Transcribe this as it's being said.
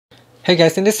Hey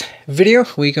guys, in this video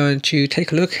we're going to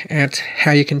take a look at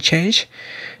how you can change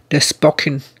the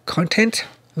spoken content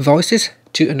voices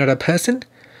to another person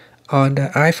on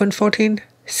the iPhone 14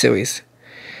 series.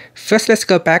 First, let's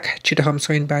go back to the home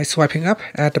screen by swiping up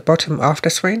at the bottom of the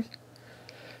screen.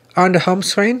 On the home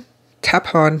screen,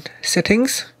 tap on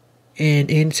Settings, and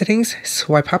in Settings,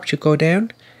 swipe up to go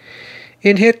down.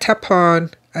 In here, tap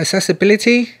on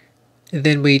Accessibility,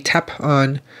 then we tap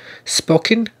on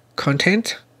Spoken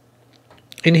Content.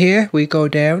 In here, we go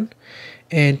down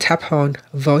and tap on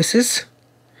Voices.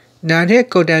 Now in here,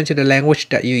 go down to the language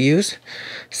that you use.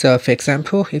 So for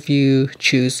example, if you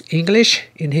choose English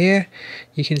in here,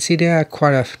 you can see there are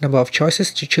quite a number of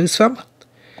choices to choose from.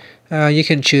 You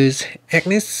can choose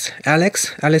Agnes,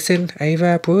 Alex, Allison,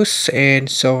 Ava, Bruce, and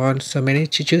so on, so many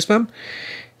to choose from.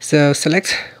 So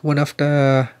select one of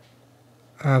the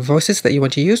voices that you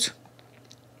want to use.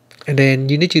 And then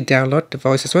you need to download the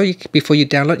voice as well. Before you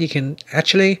download, you can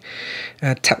actually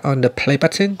tap on the play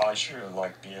button. I sure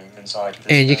like being inside this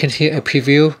and you can hear a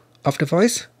preview of the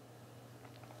voice.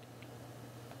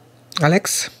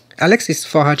 Alex is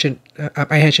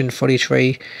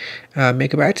 843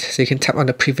 megabytes, so you can tap on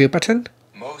the preview button.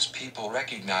 Most people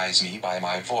recognize me by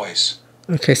my voice.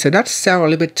 Okay, so that sounds a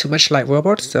little bit too much like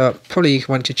robot, so probably you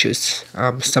want to choose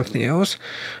something else.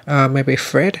 Maybe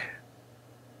Fred.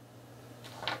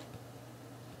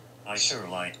 I sure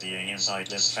like being inside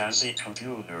this fancy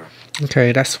computer.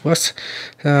 Okay, that's worse.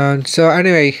 So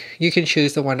anyway, you can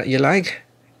choose the one that you like.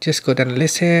 Just go down the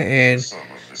list here and... Some of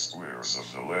the squares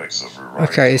of the legs of her right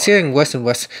Okay, it's getting worse and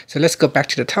worse. So let's go back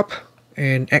to the top.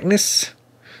 And Agnes.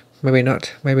 Maybe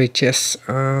not. Maybe just...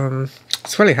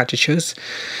 it's really hard to choose.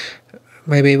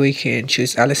 Maybe we can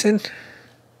choose Allison.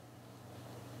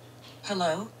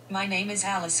 Hello, my name is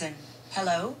Allison.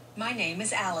 Hello, my name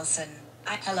is Allison.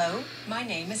 Hello, my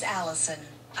name is Allison.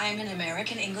 I'm an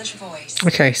American English voice.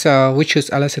 Okay, so we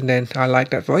choose Allison then. I like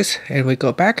that voice. And we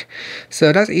go back.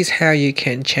 So that is how you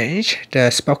can change the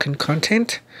spoken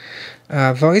content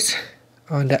voice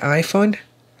on the iPhone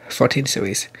 14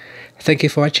 series. Thank you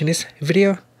for watching this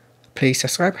video. Please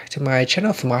subscribe to my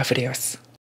channel for more videos.